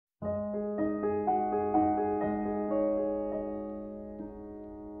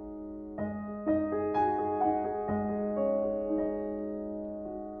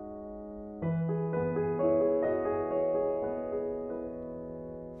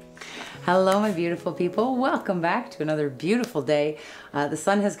Hello, my beautiful people. Welcome back to another beautiful day. The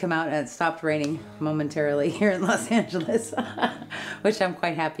sun has come out and it stopped raining momentarily here in Los Angeles, which I'm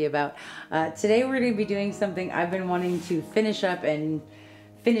quite happy about. Today we're going to be doing something I've been wanting to finish up and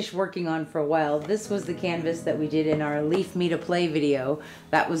finish working on for a while. This was the canvas that we did in our Leaf Me to Play video.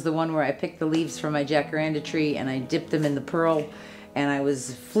 That was the one where I picked the leaves from my jacaranda tree and I dipped them in the pearl, and I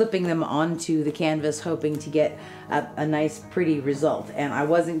was flipping them onto the canvas hoping to get a nice pretty result, and I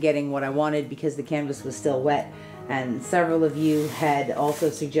wasn't getting what I wanted because the canvas was still wet, and several of you had also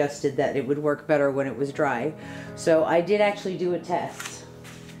suggested that it would work better when it was dry. So I did actually do a test.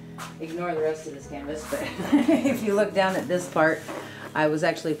 Ignore the rest of this canvas, but if you look down at this part, I was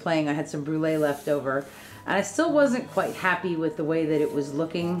actually playing. I had some brulee left over, and I still wasn't quite happy with the way that it was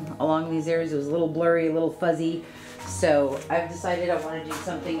looking along these areas. It was a little blurry, a little fuzzy. So I've decided I want to do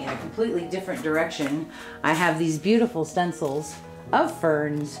something in a completely different direction. I have these beautiful stencils of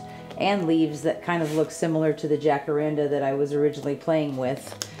ferns and leaves that kind of look similar to the jacaranda that I was originally playing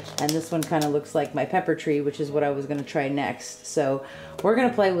with. And this one kind of looks like my pepper tree, which is what I was going to try next. So we're going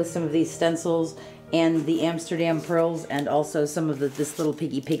to play with some of these stencils and the Amsterdam pearls and also some of this little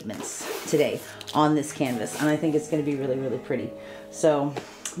Piggy pigments today on this canvas. And I think it's going to be really, really pretty. So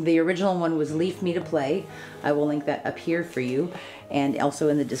the original one was Leaf Me to Play. I will link that up here for you and also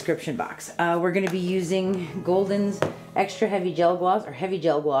in the description box. We're going to be using Golden's extra heavy gel gloss, or heavy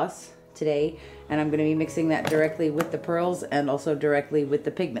gel gloss today, and I'm going to be mixing that directly with the pearls and also directly with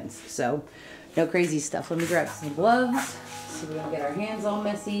the pigments. So no crazy stuff. Let me grab some gloves so we don't get our hands all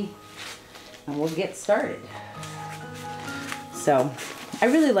messy, and we'll get started. So I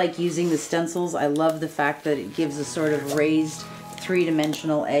really like using the stencils. I love the fact that it gives a sort of raised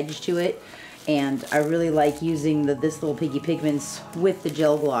three-dimensional edge to it, and I really like using this little Piggy pigments with the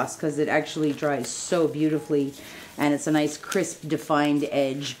gel gloss because it actually dries so beautifully, and it's a nice crisp defined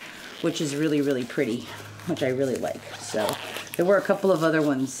edge, which is really, really pretty, which I really like. So there were a couple of other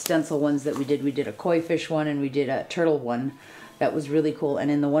ones, stencil ones that we did. We did a koi fish one and we did a turtle one. That was really cool.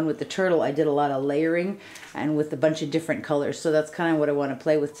 And in the one with the turtle, I did a lot of layering and with a bunch of different colors. So that's kind of what I want to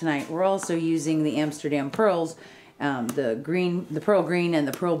play with tonight. We're also using the Amsterdam pearls, the pearl green and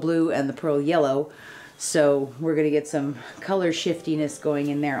the pearl blue and the pearl yellow. So we're going to get some color shiftiness going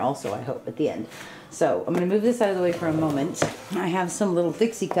in there also, I hope, at the end. So I'm going to move this out of the way for a moment. I have some little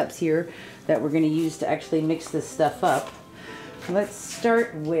Dixie cups here that we're going to use to actually mix this stuff up. Let's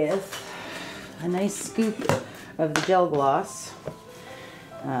start with a nice scoop of the gel gloss.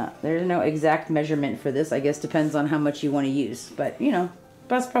 There's no exact measurement for this. I guess depends on how much you want to use, but you know,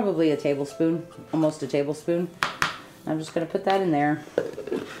 that's probably a tablespoon, almost a tablespoon. I'm just going to put that in there.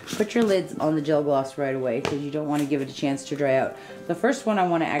 Put your lids on the gel gloss right away because you don't want to give it a chance to dry out. The first one I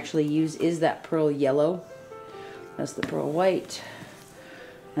want to actually use is that pearl yellow. That's the pearl white,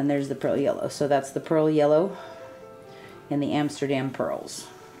 and there's the pearl yellow. So that's the pearl yellow and the Amsterdam pearls.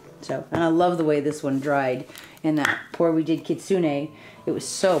 So, and I love the way this one dried in that pour we did Kitsune. It was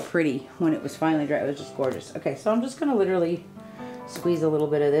so pretty when it was finally dry. It was just gorgeous. Okay, so I'm just going to literally squeeze a little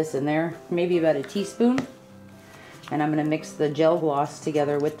bit of this in there, maybe about a teaspoon. And I'm going to mix the gel gloss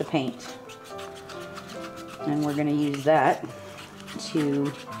together with the paint. And we're going to use that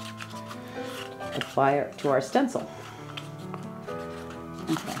to apply to our stencil.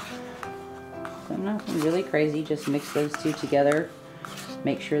 Okay. So nothing really crazy, just mix those two together.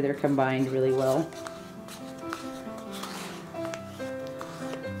 Make sure they're combined really well.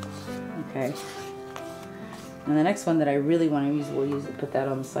 Okay. And the next one that I really want to use, we'll put that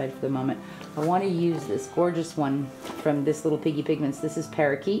on the side for the moment. I want to use this gorgeous one from this little Piggy Pigments. This is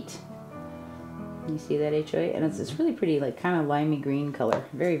Parakeet. You see that HOA? And it's this really pretty, like kind of limey green color.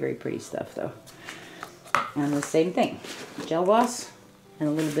 Very, very pretty stuff though. And the same thing. Gel gloss and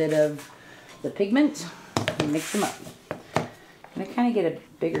a little bit of the pigment and mix them up. I'm going to kind of get a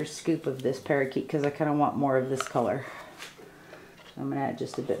bigger scoop of this Parakeet because I kind of want more of this color. So I'm going to add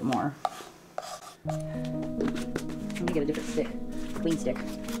just a bit more. Let me get a different stick, clean stick.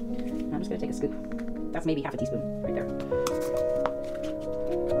 I'm just going to take a scoop. That's maybe half a teaspoon right there.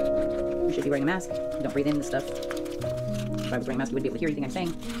 You should be wearing a mask. You don't breathe in this stuff. If I was wearing a mask, you wouldn't be able to hear anything I'm saying.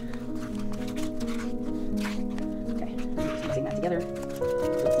 Okay, just mixing that together. So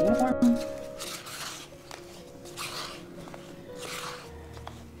it's uniform.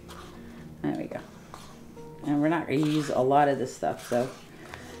 There we go. And we're not going to use a lot of this stuff, so.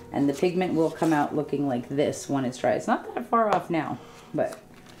 And the pigment will come out looking like this when it's dry. It's not that far off now, but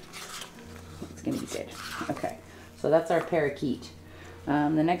it's going to be good. Okay, so that's our Parakeet. The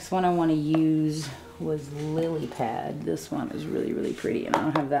next one I want to use was Lilypad. This one is really, really pretty, and I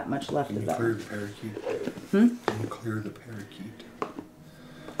don't have that much left of that. Can you clear the Parakeet? Hmm? Can you clear the Parakeet?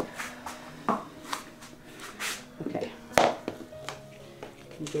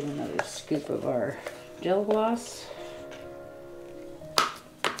 Get another scoop of our gel gloss.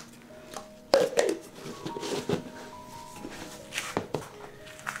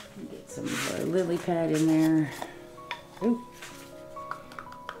 Get some of our Lilypad in there. Ooh.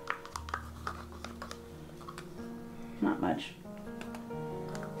 Not much.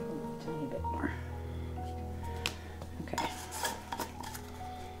 A tiny bit more. Okay.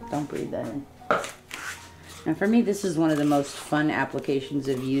 Don't breathe that in. Now for me, this is one of the most fun applications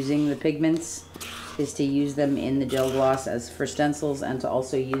of using the pigments, is to use them in the gel gloss as for stencils and to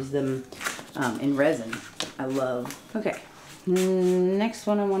also use them in resin. I love. Okay. Next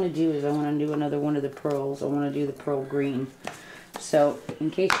one I want to do is I want to do another one of the pearls. I want to do the pearl green. So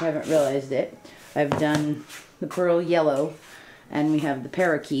in case you haven't realized it, I've done the pearl yellow and we have the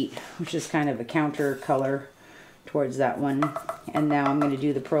Parakeet, which is kind of a counter color towards that one. And now I'm going to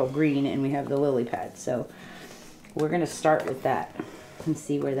do the pearl green and we have the Lilypad. So we're going to start with that and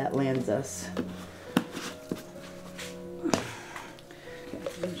see where that lands us. Okay,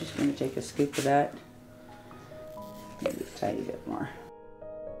 I'm just going to take a scoop of that. Maybe a tiny bit more.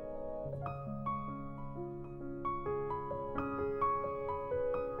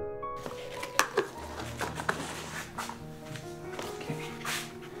 Okay.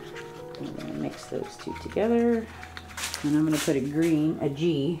 I'm going to mix those two together. And I'm going to put a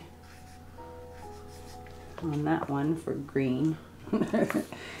G on that one for green. And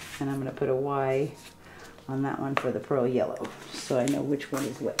I'm going to put a Y on that one for the pearl yellow, so I know which one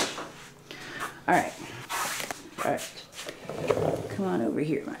is which. All right. All right. Come on over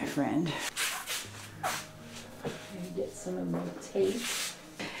here, my friend. Let me get some of my tape.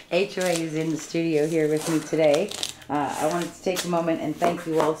 HOA is in the studio here with me today. I wanted to take a moment and thank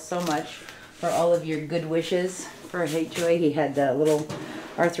you all so much for all of your good wishes for HOA. He had a little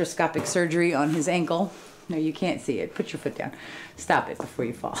arthroscopic surgery on his ankle. No, you can't see it. Put your foot down. Stop it before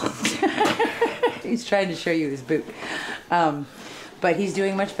you fall. He's trying to show you his boot. But he's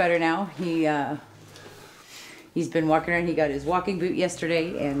doing much better now. He's been walking around. He got his walking boot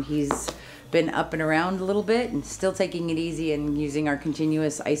yesterday, and he's been up and around a little bit and still taking it easy and using our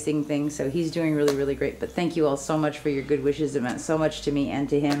continuous icing thing. So he's doing really, really great. But thank you all so much for your good wishes. It meant so much to me and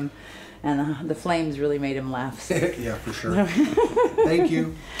to him. And the flames really made him laugh. So. Yeah, for sure. Thank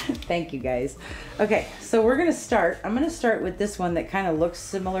you. Thank you, guys. Okay, so we're going to start. I'm going to start with this one that kind of looks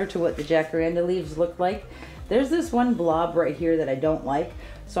similar to what the jacaranda leaves look like. There's this one blob right here that I don't like.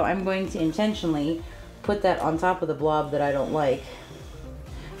 So I'm going to intentionally put that on top of the blob that I don't like.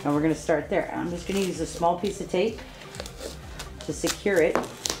 And we're going to start there. I'm just going to use a small piece of tape to secure it.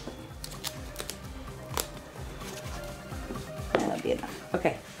 That'll be enough.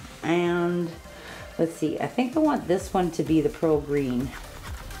 Okay. And let's see, I think I want this one to be the pearl green.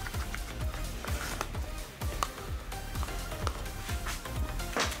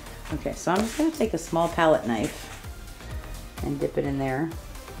 Okay, so I'm just going to take a small palette knife and dip it in there.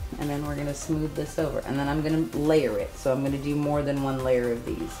 And then we're going to smooth this over. And then I'm going to layer it. So I'm going to do more than one layer of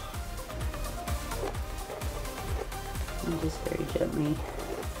these. And just very gently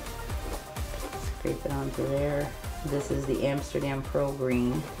scrape it onto there. This is the Amsterdam Pearl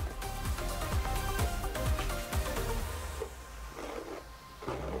Green.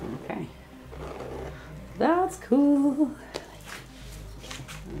 Okay. That's cool.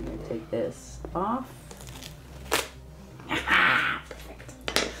 I'm going to take this off. Perfect.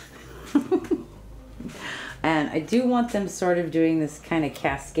 And I do want them sort of doing this kind of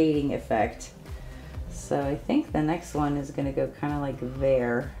cascading effect. So I think the next one is going to go kind of like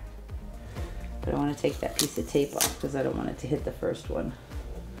there. But I want to take that piece of tape off because I don't want it to hit the first one.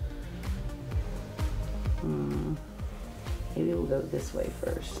 Maybe we'll go this way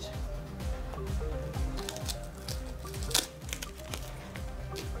first.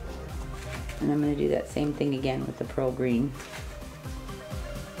 And I'm going to do that same thing again with the pearl green.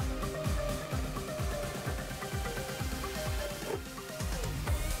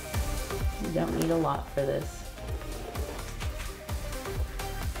 You don't need a lot for this.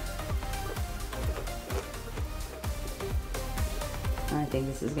 I think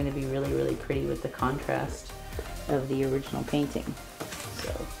this is going to be really, really pretty with the contrast of the original painting.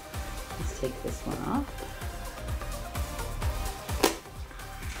 So let's take this one off.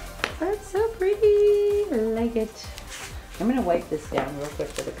 That's so pretty. I like it. I'm going to wipe this down real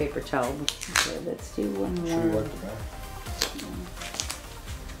quick with a paper towel. So let's do one more. Should we wipe the back?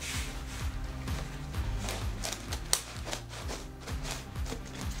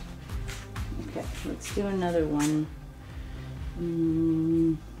 Okay, let's do another one.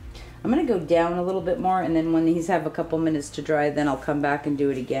 I'm going to go down a little bit more, and then when these have a couple minutes to dry, then I'll come back and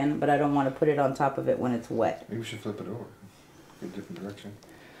do it again, but I don't want to put it on top of it when it's wet. Maybe we should flip it over in a different direction.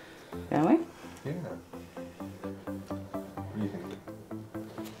 That way? Yeah. What do you think?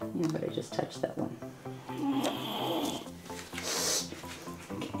 Yeah, but I just touched that one.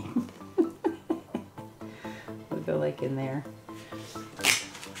 We'll go like in there.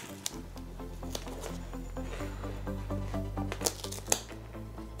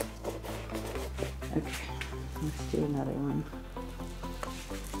 Okay, let's do another one.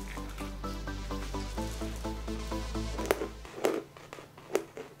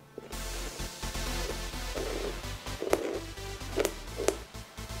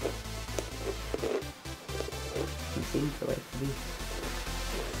 It seems to like to be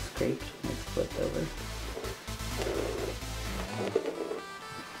scraped and it's flipped over.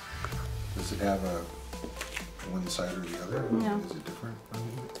 Does it have a one side or the other? No. Is it different on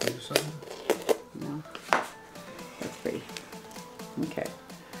either side? No, that's pretty. Okay,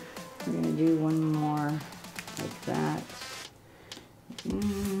 we're gonna do one more like that.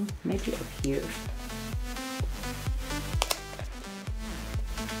 Maybe up here.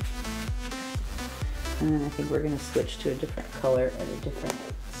 And then I think we're gonna switch to a different color and a different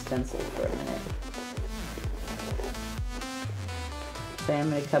stencil for a minute. So I'm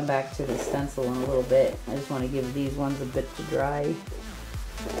gonna come back to the stencil in a little bit. I just wanna give these ones a bit to dry.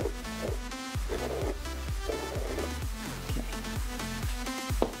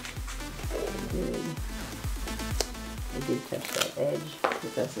 Good. I did touch that edge,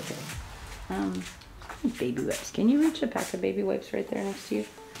 but that's okay. Baby wipes. Can you reach a pack of baby wipes right there next to you?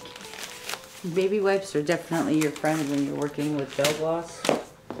 Baby wipes are definitely your friend when you're working with gel gloss.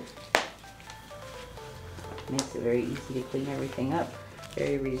 Makes it very easy to clean everything up.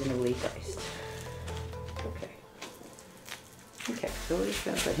 Very reasonably priced. Okay. Okay, so we're just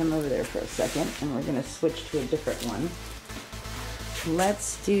gonna put him over there for a second and we're gonna switch to a different one.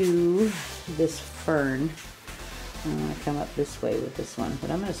 Let's do this fern. I'm gonna come up this way with this one, but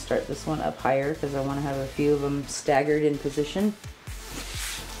I'm gonna start this one up higher because I wanna have a few of them staggered in position.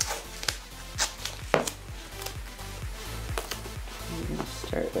 We're gonna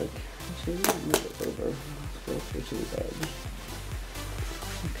start like, actually we're gonna move it over. Let's go through to the edge.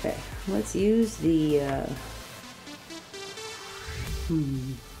 Okay, let's use the,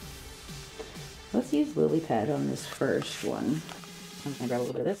 let's use Lilypad on this first one. I'm gonna grab a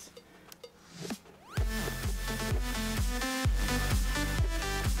little bit of this.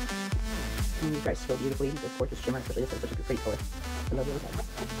 And these dry so beautifully. The gorgeous shimmer, especially this is such a pretty color. I love Lilypad.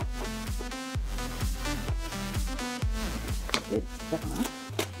 Good stuff.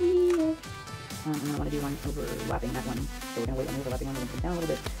 Yeah. And I want to do one overlapping that one. So we're going to wait on the overlapping one and put it down a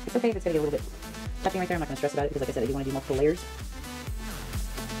little bit. It's okay if it's going to get a little bit touching right there. I'm not going to stress about it because like I said, I do want to do multiple layers.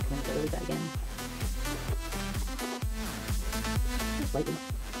 I'm going to go Lilypad again. Just lightly.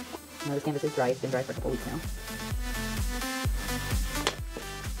 Now this canvas is dry. It's been dry for a couple weeks now.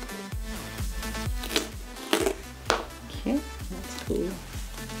 Okay, that's cool.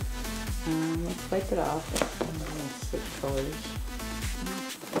 Let's wipe it off. I'm going to switch colors.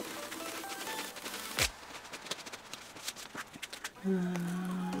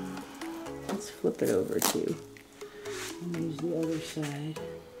 Let's flip it over too. And use the other side.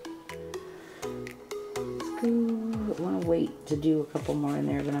 Let's go. I want to wait to do a couple more in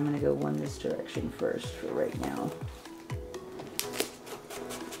there, but I'm going to go one this direction first for right now.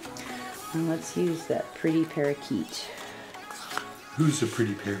 And let's use that pretty parakeet. Who's the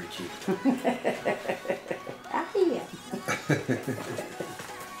pretty parakeet? I am.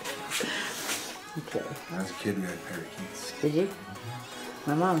 Okay. When I was a kid, we had parakeets. Did you?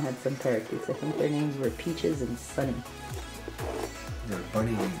 My mom had some parakeets. I think their names were Peaches and Sunny. They're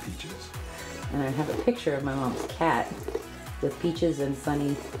bunny named Peaches. And I have a picture of my mom's cat with Peaches and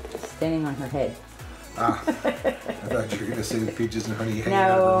Sunny standing on her head. Ah, I thought you were going to say the Peaches and Honey hanging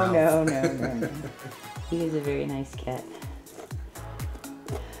out of her mouth. No. He was a very nice cat.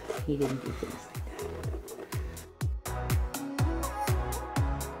 He didn't do things like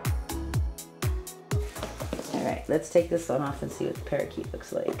that. Alright, let's take this one off and see what the parakeet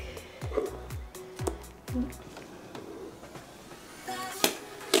looks like. Okay,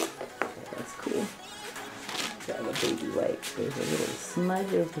 that's cool. Grab a baby wipe. There's a little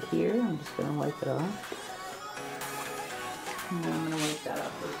smudge over here. I'm just going to wipe it off. And I'm going to wipe that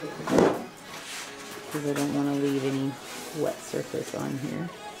off real quick because I don't want to leave any wet surface on here.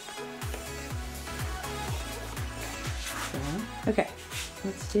 Okay,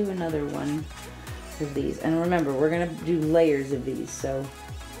 let's do another one of these. And remember, we're going to do layers of these, so I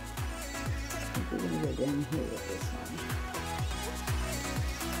think we're going to go down here with this one.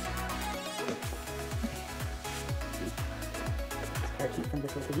 Let's Parakeet from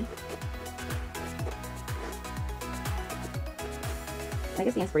this little Piggy. I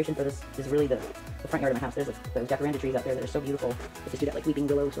guess the inspiration for this is really the front yard of my house. There's those jacaranda trees out there that are so beautiful. They just do that like weeping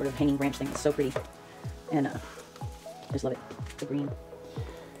willow sort of hanging branch thing. It's so pretty. And I just love it. The green.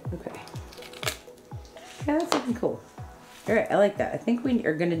 Okay. Yeah, that's looking cool. All right, I like that. I think we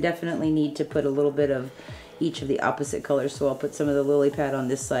are going to definitely need to put a little bit of each of the opposite colors. So I'll put some of the Lilypad on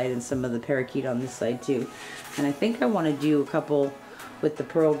this side and some of the Parakeet on this side too. And I think I want to do a couple with the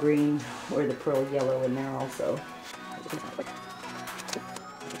pearl green or the pearl yellow in there also.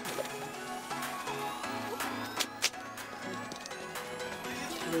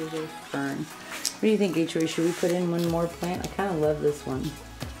 Fern. What do you think, H.O.? Should we put in one more plant? I kind of love this one.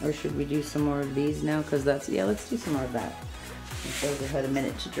 Or should we do some more of these now? Because that's, yeah, let's do some more of that. Those have had a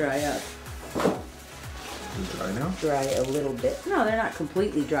minute to dry up. Dry now? Dry a little bit. No, they're not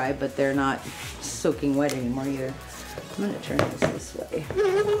completely dry, but they're not soaking wet anymore either. I'm going to turn this way.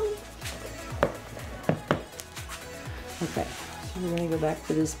 Okay, so we're going to go back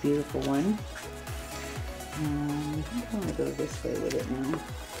to this beautiful one. I think I want to go this way with it now.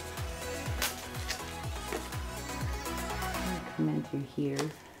 I'm going to come in through here,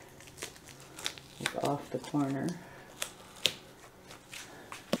 like off the corner.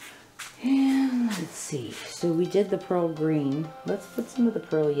 And let's see, so we did the pearl green. Let's put some of the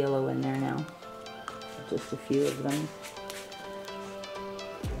pearl yellow in there now. Just a few of them.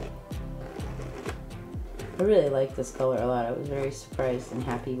 I really like this color a lot. I was very surprised and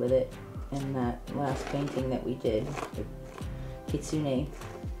happy with it in that last painting that we did, the Kitsune,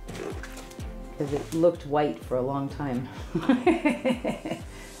 because it looked white for a long time.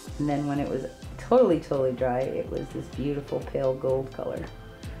 And then when it was totally dry, it was this beautiful pale gold color,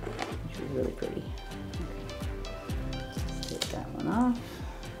 which was really pretty. Okay. Let's take that one off.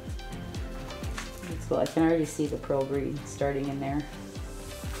 That's cool. I can already see the pearl green starting in there.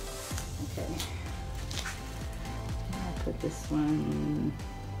 Okay. I'll put this one,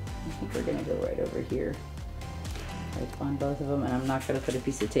 I think we're gonna go right over here, like on both of them, and I'm not gonna put a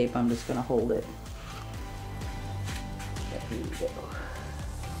piece of tape, I'm just gonna hold it. There you go.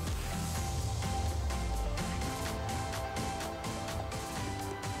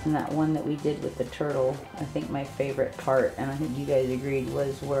 And that one that we did with the turtle, I think my favorite part, and I think you guys agreed,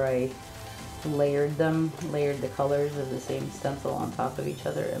 was where I layered the colors of the same stencil on top of each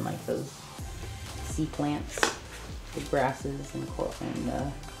other, and like those sea plants, the grasses and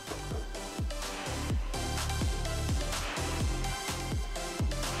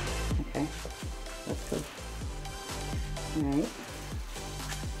okay, that's good. All right.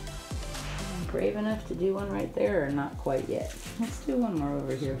 Brave enough to do one right there, or not quite yet? Let's do one more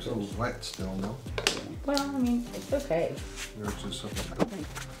over here. It's a little wet still, no? Well, I mean, it's okay.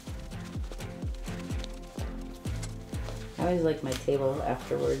 I always like my table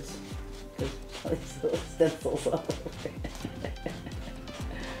afterwards, because all these little stencils all over it.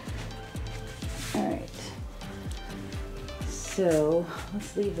 Alright. So,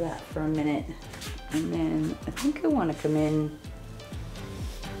 let's leave that for a minute. And then, I think I want to come in,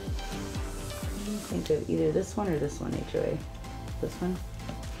 think of either this one or this one, HOA. This one?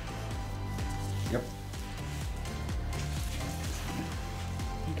 Yep.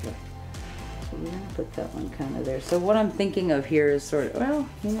 Okay. So we're going to put that one kind of there. So what I'm thinking of here is sort of, well,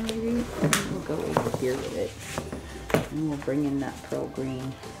 you know, maybe we'll go over here with it. And we'll bring in that pearl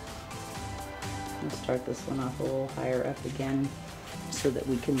green. We'll start this one off a little higher up again so that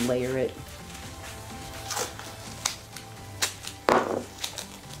we can layer it.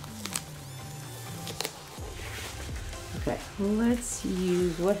 Okay, let's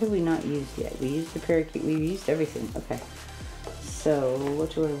use, what have we not used yet? We used the Parakeet, we used everything. Okay, so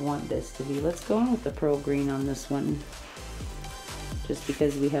what do I want this to be? Let's go in with the pearl green on this one, just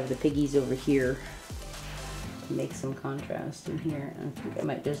because we have the piggies over here to make some contrast in here. I think I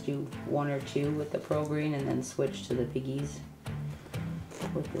might just do one or two with the pearl green and then switch to the piggies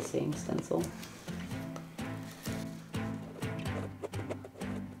with the same stencil.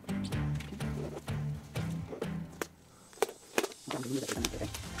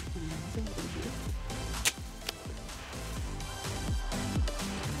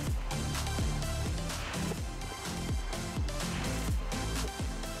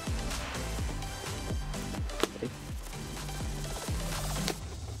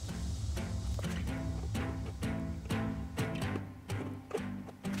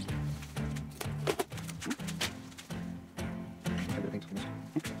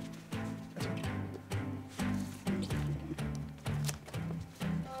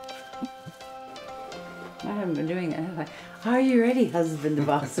 I haven't been doing that, have I? Are you ready, husband of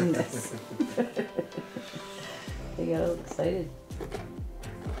awesomeness? I got all excited.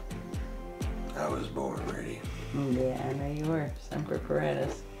 I was born ready. Yeah, I know you were. Semper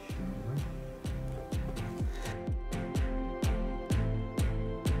Paratus.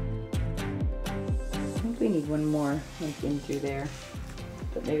 I think we need one more like in through there,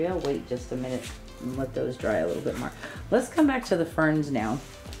 but maybe I'll wait just a minute and let those dry a little bit more. Let's come back to the ferns now.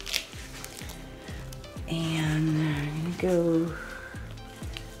 And I'm gonna go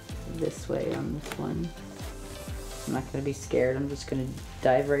this way on this one. I'm not gonna be scared. I'm just gonna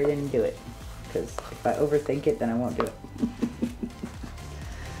dive right in and do it. Because if I overthink it, then I won't do it.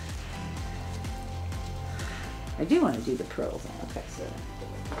 I do want to do the pearls.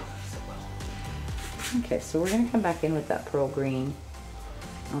 Okay, so we're gonna come back in with that pearl green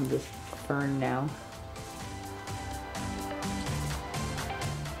on this fern now.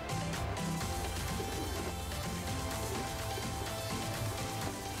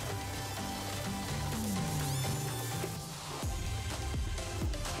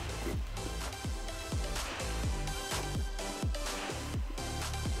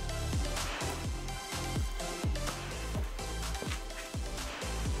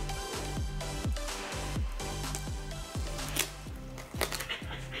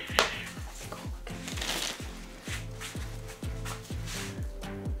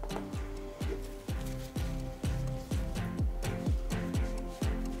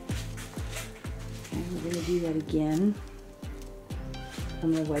 We're going to do that again.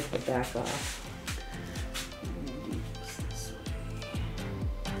 I'm going to wipe the back off. I'm going to do this way.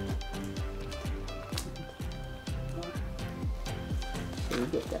 So we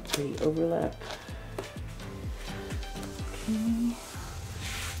get that pretty overlap. Okay.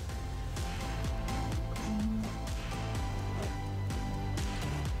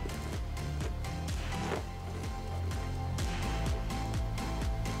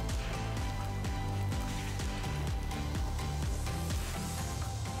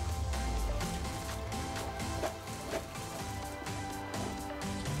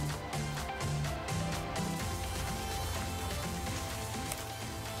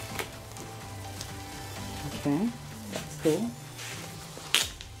 Okay, that's cool.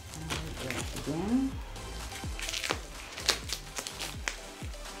 Again.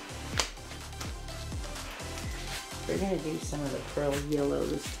 We're going to do some of the pearl yellow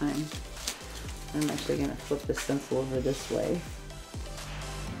this time. I'm actually going to flip the stencil over this way.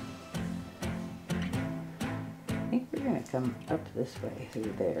 I think we're going to come up this way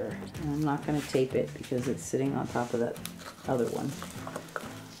through there. And I'm not going to tape it because it's sitting on top of that other one.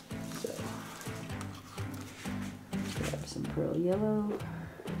 Some pearl yellow,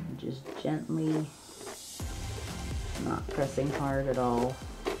 and just gently, not pressing hard at all,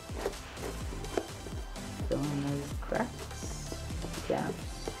 fill in those cracks, gaps.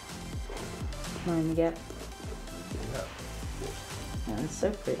 Find the gap. Yeah, it's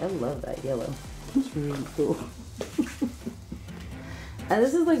so pretty. I love that yellow. It's really cool. And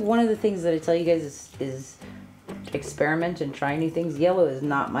this is like one of the things that I tell you guys is experiment and try new things. Yellow is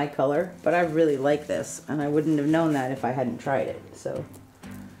not my color, but I really like this, and I wouldn't have known that if I hadn't tried it. So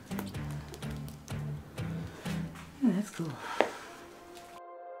yeah, that's cool.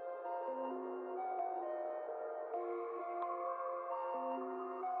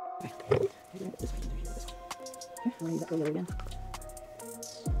 Okay, I'm gonna use that yellow again.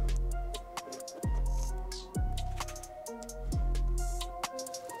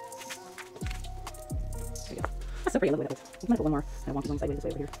 So pretty, I love the way that looks. I might put one more. I want to go sideways this way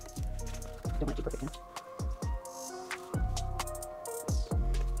over here. Don't want it to be perfect, you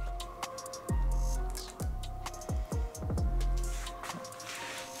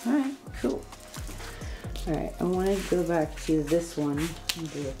know? Alright, cool. Alright, I want to go back to this one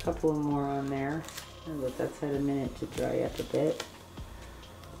and do a couple more on there. But that's had a minute to dry up a bit.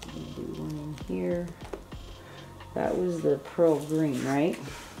 I'm going to do one in here. That was the pearl green, right?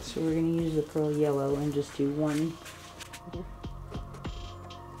 So we're going to use the pearl yellow and just do one.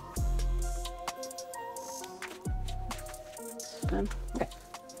 Okay.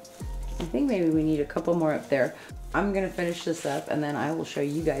 I think maybe we need a couple more up there. I'm going to finish this up and then I will show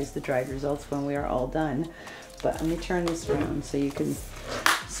you guys the dried results when we are all done. But let me turn this around so you can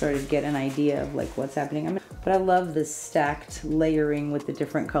sort of get an idea of like what's happening. But I love this stacked layering with the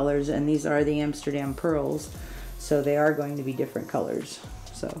different colors, and these are the Amsterdam pearls, so they are going to be different colors.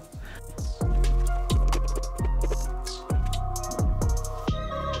 So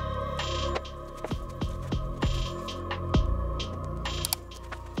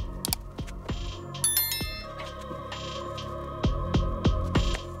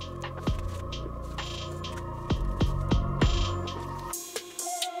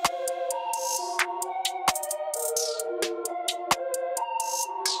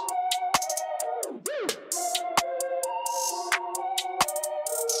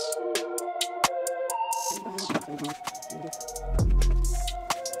I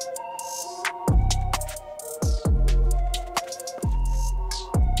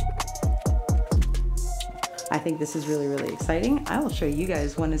think this is really, really exciting. I will show you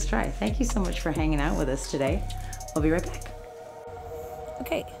guys when it's dry. Thank you so much for hanging out with us today. We'll be right back.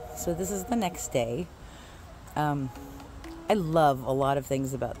 Okay, so this is the next day. I love a lot of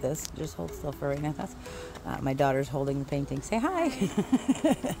things about this. Just hold still for right now. That's my daughter's holding the painting. Say hi.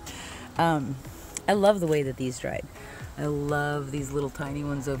 I love the way that these dried. I love these little tiny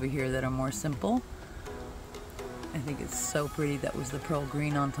ones over here that are more simple. I think it's so pretty. That was the pearl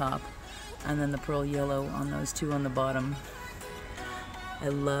green on top, and then the pearl yellow on those two on the bottom. I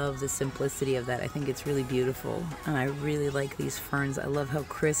love the simplicity of that. I think it's really beautiful, and I really like these ferns. I love how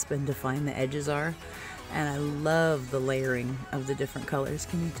crisp and defined the edges are, and I love the layering of the different colors.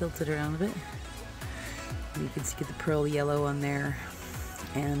 Can you tilt it around a bit? You can see the pearl yellow on there,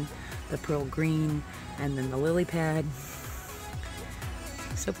 and the pearl green, and then the Lilypad.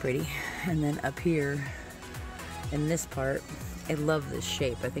 So pretty. And then up here in this part, I love this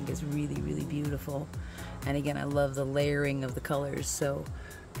shape. I think it's really, really beautiful. And again, I love the layering of the colors. So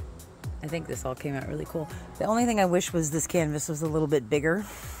I think this all came out really cool. The only thing I wish was this canvas was a little bit bigger.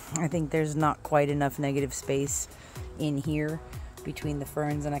 I think there's not quite enough negative space in here between the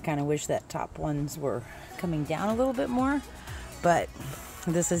ferns, and I kind of wish that top ones were coming down a little bit more. But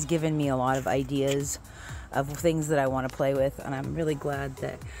this has given me a lot of ideas of things that I want to play with, and I'm really glad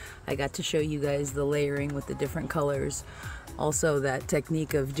that I got to show you guys the layering with the different colors. Also, that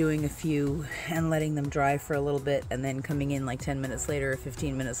technique of doing a few and letting them dry for a little bit and then coming in like 10 minutes later or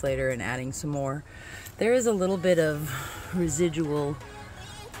 15 minutes later and adding some more. There is a little bit of residual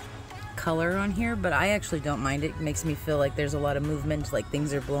color on here, but I actually don't mind it. It makes me feel like there's a lot of movement, like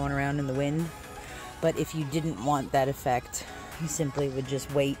things are blowing around in the wind. But if you didn't want that effect, you simply would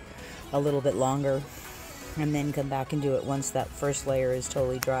just wait a little bit longer and then come back and do it once that first layer is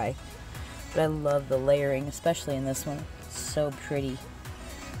totally dry. But I love the layering, especially in this one. It's so pretty.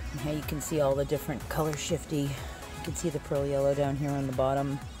 And how you can see all the different color shifty. You can see the pearl yellow down here on the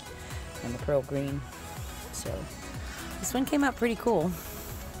bottom and the pearl green. So this one came out pretty cool.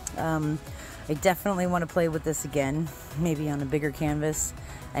 I definitely want to play with this again, maybe on a bigger canvas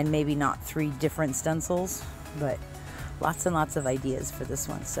and maybe not 3 different stencils, but lots and lots of ideas for this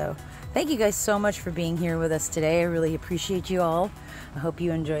one. So thank you guys so much for being here with us today. I really appreciate you all. I hope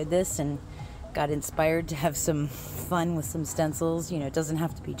you enjoyed this and got inspired to have some fun with some stencils. You know, it doesn't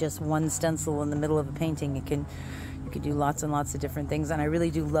have to be just one stencil in the middle of a painting. You can do lots and lots of different things, and I really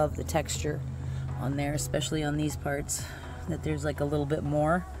do love the texture on there, especially on these parts, that there's like a little bit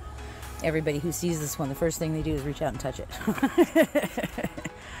more. Everybody who sees this one, the first thing they do is reach out and touch it,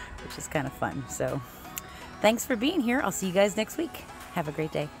 which is kind of fun. So thanks for being here. I'll see you guys next week. Have a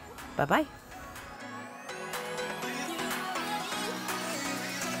great day. Bye-bye.